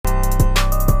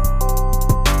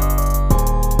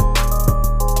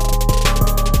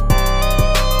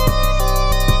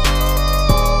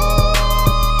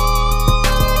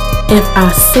If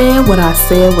I said what I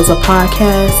said was a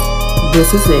podcast,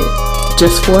 this is it.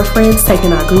 Just four friends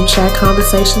taking our group chat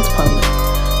conversations public.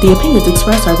 The opinions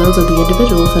expressed are those of the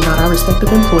individuals and not our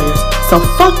respective employers. So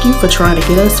fuck you for trying to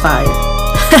get us fired.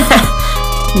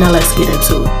 Now let's get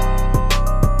into it.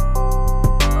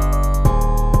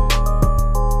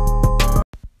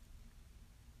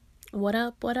 What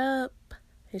up, what up?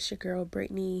 It's your girl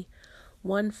Brittany,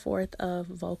 1/4 of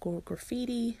Vocal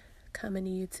Graffiti, coming to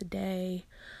you today.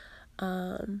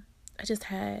 I just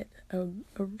had a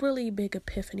really big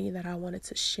epiphany that I wanted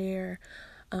to share,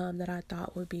 that I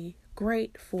thought would be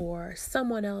great for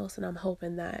someone else, and I'm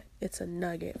hoping that it's a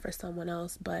nugget for someone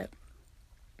else. But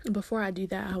before I do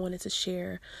that, I wanted to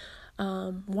share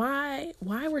why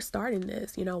we're starting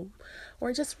this,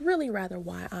 or just really rather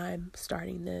why I'm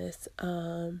starting this.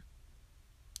 And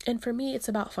for me, it's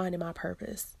about finding my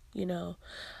purpose.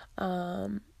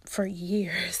 For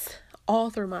years, all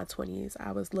through my 20s,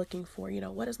 I was looking for,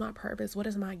 what is my purpose? What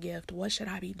is my gift? What should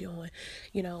I be doing?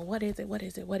 What is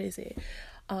it?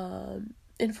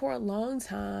 And for a long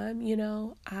time,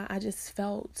 I just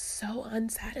felt so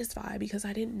unsatisfied because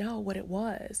I didn't know what it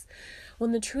was.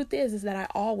 When the truth is that I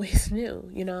always knew,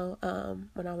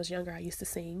 when I was younger, I used to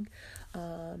sing,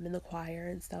 in the choir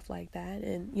and stuff like that.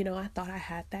 And, I thought I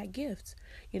had that gift,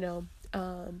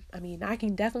 I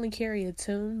can definitely carry a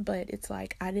tune, but it's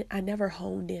like, I never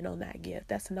honed in on that gift.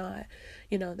 That's not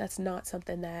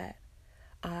something that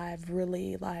I've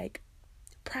really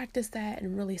practiced that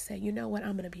and really said, I'm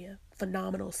going to be a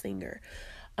phenomenal singer.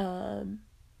 And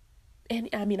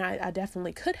I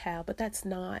definitely could have, but that's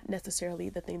not necessarily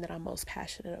the thing that I'm most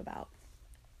passionate about.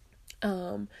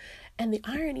 And the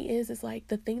irony is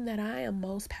the thing that I am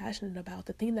most passionate about,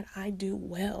 the thing that I do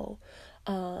well,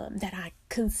 that I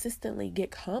consistently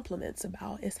get compliments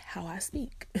about, is how I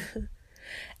speak.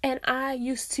 And I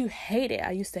used to hate it. I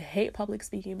used to hate public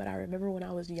speaking, but I remember when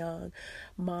I was young,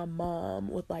 my mom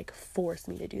would force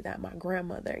me to do that. My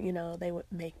grandmother, they would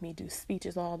make me do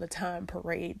speeches all the time,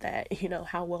 parade that,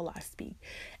 how well I speak.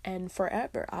 And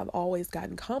forever, I've always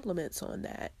gotten compliments on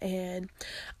that. And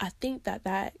I think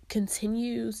that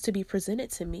continues to be presented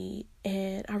to me,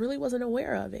 and I really wasn't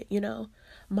aware of it.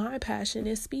 My passion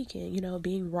is speaking,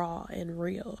 being raw and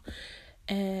real.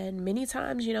 And many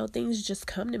times, things just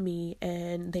come to me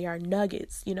and they are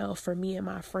nuggets, for me and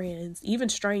my friends, even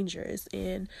strangers.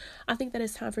 And I think that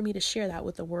it's time for me to share that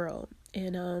with the world.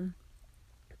 And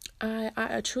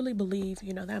I truly believe,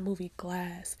 that movie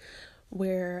Glass,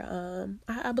 where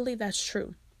I believe that's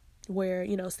true. Where,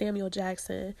 Samuel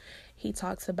Jackson, his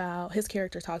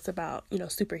character talks about,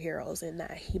 superheroes, and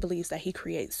that he believes that he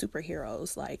creates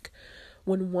superheroes.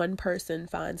 When one person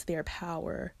finds their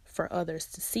power for others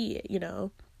to see it,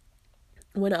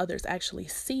 when others actually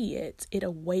see it, it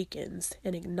awakens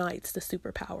and ignites the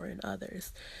superpower in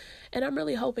others. And I'm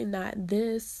really hoping that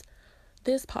this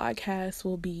podcast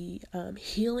will be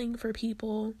healing for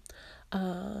people,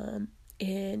 and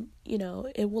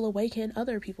it will awaken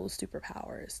other people's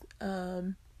superpowers,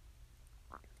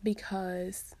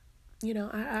 because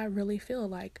I really feel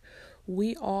like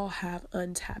we all have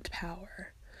untapped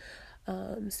power.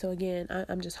 So again,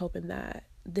 I'm just hoping that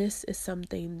this is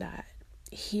something that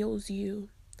heals you.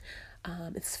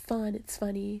 It's fun. It's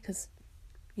funny because,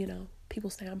 people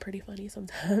say I'm pretty funny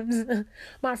sometimes.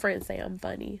 My friends say I'm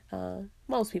funny.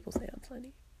 Most people say I'm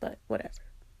funny, but whatever.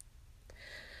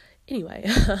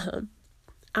 Anyway,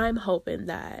 I'm hoping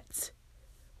that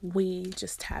we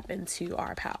just tap into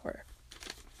our power.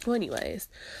 Well, anyways,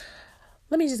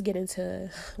 let me just get into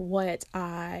what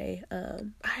I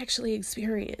actually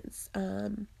experienced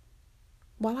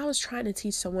while I was trying to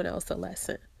teach someone else a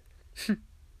lesson.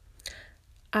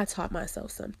 I taught myself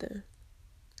something.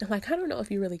 I don't know if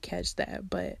you really catch that,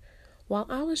 but while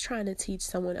I was trying to teach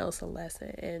someone else a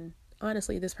lesson, and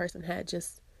honestly, this person had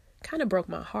just kind of broke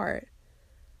my heart,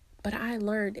 but I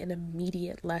learned an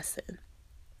immediate lesson.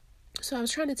 So I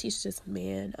was trying to teach this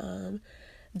man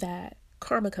that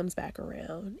karma comes back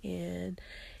around, and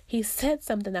he said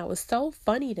something that was so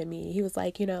funny to me. He was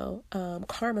like,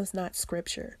 karma's not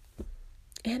scripture.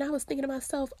 And I was thinking to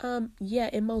myself, yeah,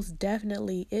 it most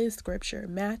definitely is scripture.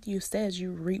 Matthew says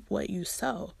you reap what you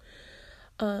sow.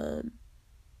 And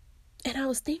I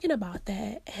was thinking about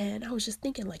that, and I was just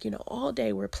thinking all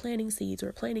day we're planting seeds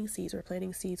with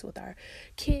our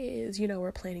kids,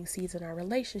 we're planting seeds in our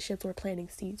relationships, we're planting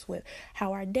seeds with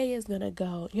how our day is going to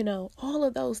go, all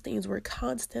of those things, we're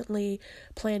constantly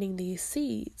planting these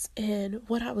seeds. And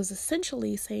what I was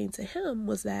essentially saying to him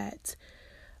was that,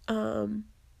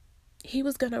 he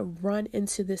was going to run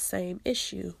into this same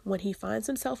issue. When he finds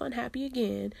himself unhappy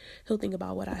again, he'll think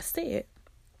about what I said.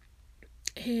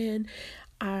 And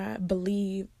I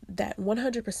believe that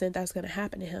 100% that's going to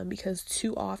happen to him, because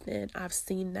too often I've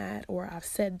seen that, or I've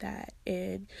said that,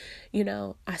 and,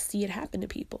 I see it happen to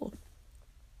people.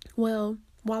 Well,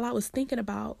 while I was thinking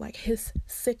about like his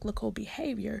cyclical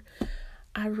behavior,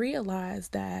 I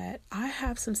realized that I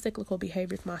have some cyclical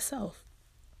behaviors myself.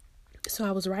 So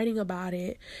I was writing about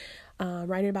it,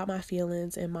 writing about my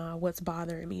feelings in my What's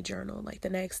Bothering Me journal, like the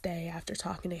next day after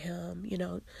talking to him,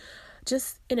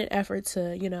 just in an effort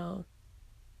to,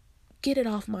 get it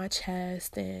off my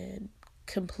chest and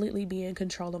completely be in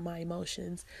control of my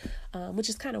emotions, which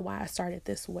is kind of why I started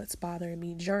this What's Bothering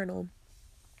Me journal.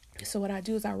 So what I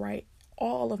do is I write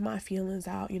all of my feelings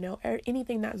out,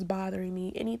 anything that's bothering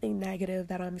me, anything negative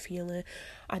that I'm feeling.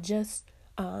 I just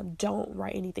don't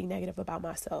write anything negative about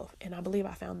myself. And I believe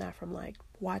I found that from like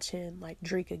watching like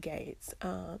Dreka Gates,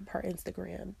 her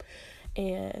Instagram.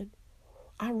 And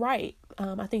I write,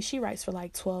 I think she writes for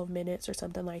like 12 minutes or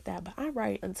something like that, but I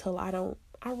write until I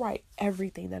write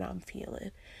everything that I'm feeling.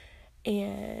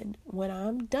 And when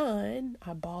I'm done,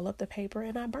 I ball up the paper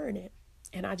and I burn it.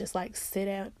 And I just like sit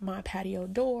at my patio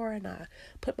door and I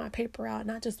put my paper out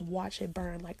and I just watch it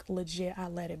burn, like legit, I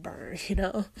let it burn,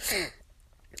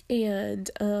 And,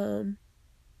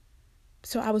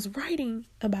 so I was writing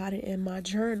about it in my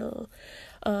journal.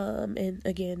 And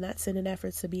again, that's in an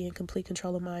effort to be in complete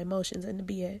control of my emotions and to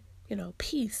be at,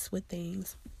 peace with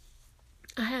things.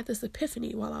 I had this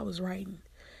epiphany while I was writing.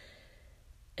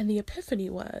 And the epiphany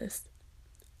was,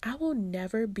 I will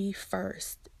never be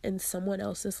first in someone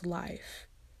else's life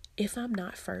if I'm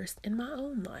not first in my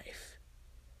own life.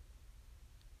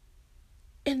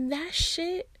 And that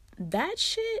shit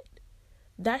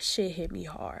hit me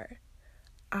hard.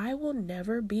 I will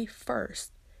never be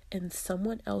first in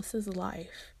someone else's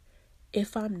life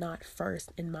if I'm not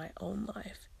first in my own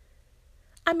life.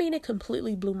 I mean, it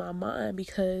completely blew my mind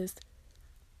because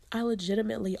I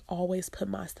legitimately always put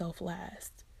myself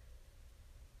last.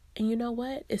 And you know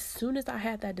what? As soon as I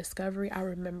had that discovery, I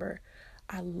remember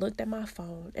I looked at my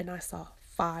phone and I saw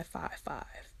 555.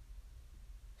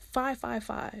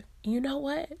 555. You know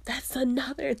what? That's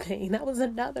another thing. That was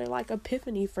another like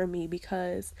epiphany for me,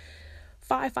 because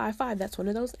 555, that's one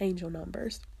of those angel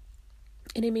numbers.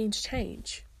 And it means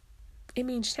change. It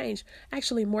means change.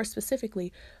 Actually, more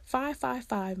specifically,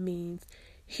 555 means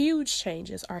huge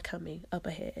changes are coming up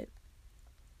ahead.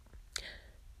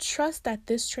 Trust that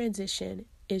this transition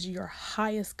is your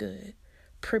highest good.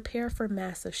 Prepare for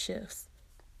massive shifts.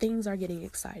 Things are getting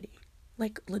exciting.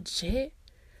 Like legit,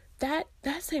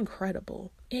 that's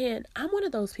incredible. And I'm one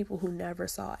of those people who never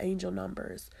saw angel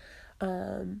numbers.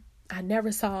 I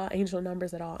never saw angel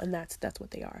numbers at all, and that's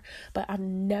what they are. But I've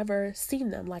never seen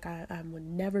them. Like I would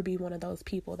never be one of those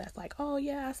people that's like, oh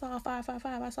yeah, I saw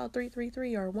 555, I saw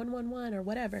 333 or 111 or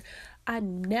whatever. I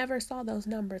never saw those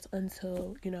numbers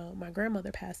until, my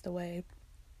grandmother passed away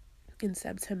in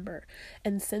September.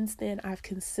 And since then, I've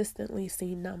consistently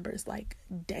seen numbers like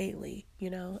daily,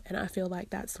 and I feel like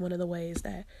that's one of the ways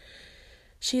that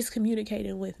she's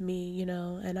communicating with me,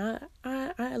 and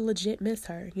I legit miss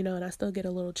her, and I still get a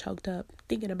little choked up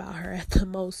thinking about her at the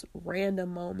most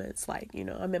random moments. Like,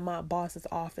 I'm in my boss's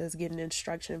office getting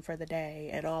instruction for the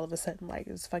day, and all of a sudden, like,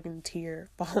 this fucking tear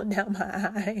falling down my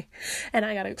eye, and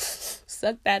I gotta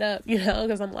suck that up,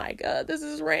 because I'm like, this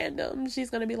is random.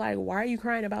 She's gonna be like, why are you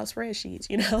crying about spreadsheets?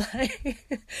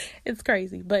 Like, it's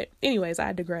crazy. But anyways,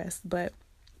 I digress. But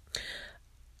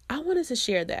I wanted to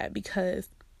share that because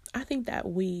I think that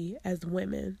we as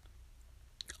women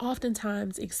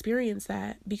oftentimes experience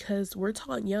that because we're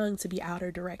taught young to be outer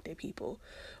directed people.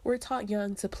 We're taught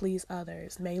young to please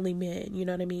others, mainly men, you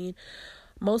know what I mean?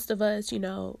 Most of us,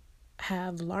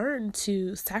 have learned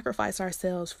to sacrifice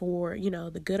ourselves for,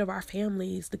 the good of our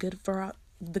families, the good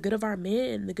of our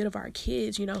men, the good of our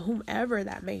kids, whomever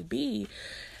that may be.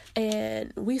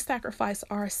 And we sacrifice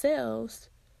ourselves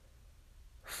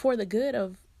for the good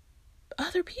of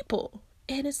other people.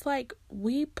 And it's like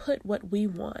we put what we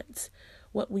want,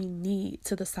 what we need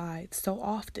to the side so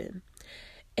often.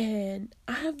 And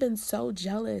I have been so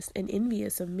jealous and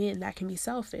envious of men that can be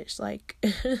selfish. Like,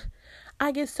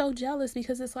 I get so jealous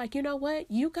because it's like, you know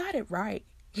what? You got it right.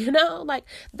 Like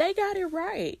they got it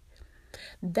right.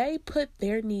 They put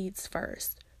their needs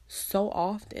first so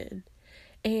often.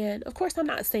 And of course, I'm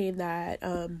not saying that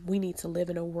we need to live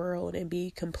in a world and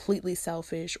be completely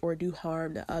selfish or do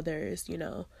harm to others,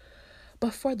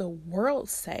 But for the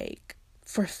world's sake,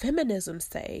 for feminism's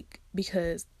sake,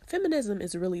 because feminism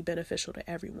is really beneficial to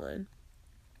everyone,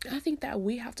 I think that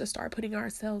we have to start putting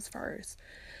ourselves first.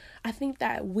 I think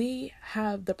that we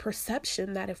have the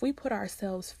perception that if we put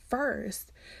ourselves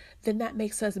first, then that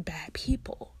makes us bad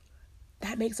people.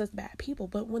 that makes us bad people.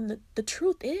 But when the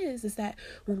truth is that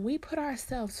when we put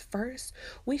ourselves first,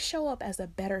 we show up as a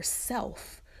better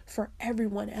self for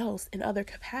everyone else in other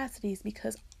capacities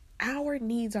because our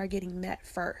needs are getting met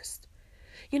first.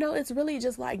 It's really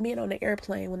just like being on the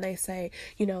airplane when they say,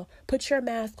 put your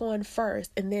mask on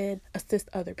first and then assist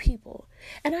other people.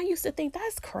 And I used to think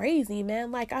that's crazy,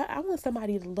 man. Like, I want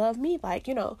somebody to love me, like,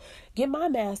 get my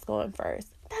mask on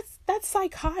first. That's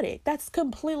psychotic. That's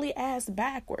completely ass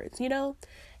backwards,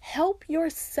 Help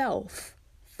yourself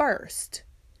first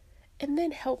and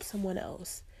then help someone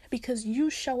else because you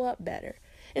show up better.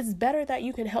 It's better that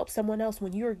you can help someone else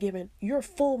when you're given your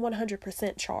full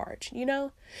 100% charge,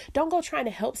 Don't go trying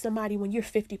to help somebody when you're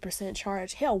 50%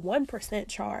 charge, hell, 1%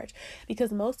 charge.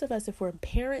 Because most of us, if we're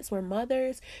parents, we're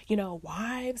mothers,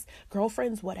 wives,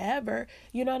 girlfriends, whatever,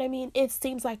 you know what I mean? It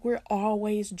seems like we're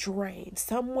always drained.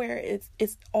 Somewhere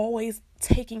it's always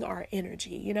taking our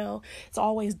energy, It's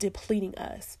always depleting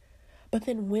us. But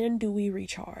then when do we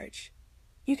recharge?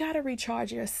 You got to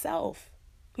recharge yourself,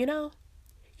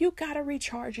 You got to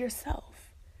recharge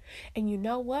yourself. And you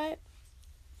know what?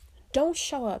 Don't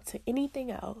show up to anything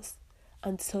else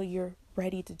until you're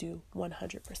ready to do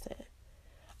 100%.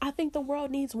 I think the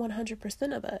world needs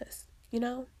 100% of us,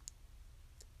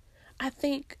 I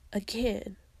think,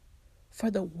 again,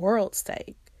 for the world's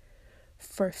sake,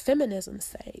 for feminism's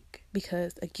sake,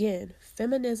 because, again,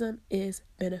 feminism is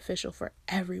beneficial for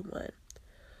everyone.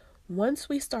 Once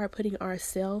we start putting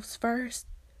ourselves first,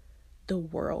 the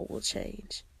world will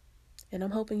change. And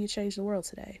I'm hoping you change the world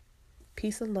today.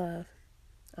 Peace and love.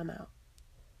 I'm out.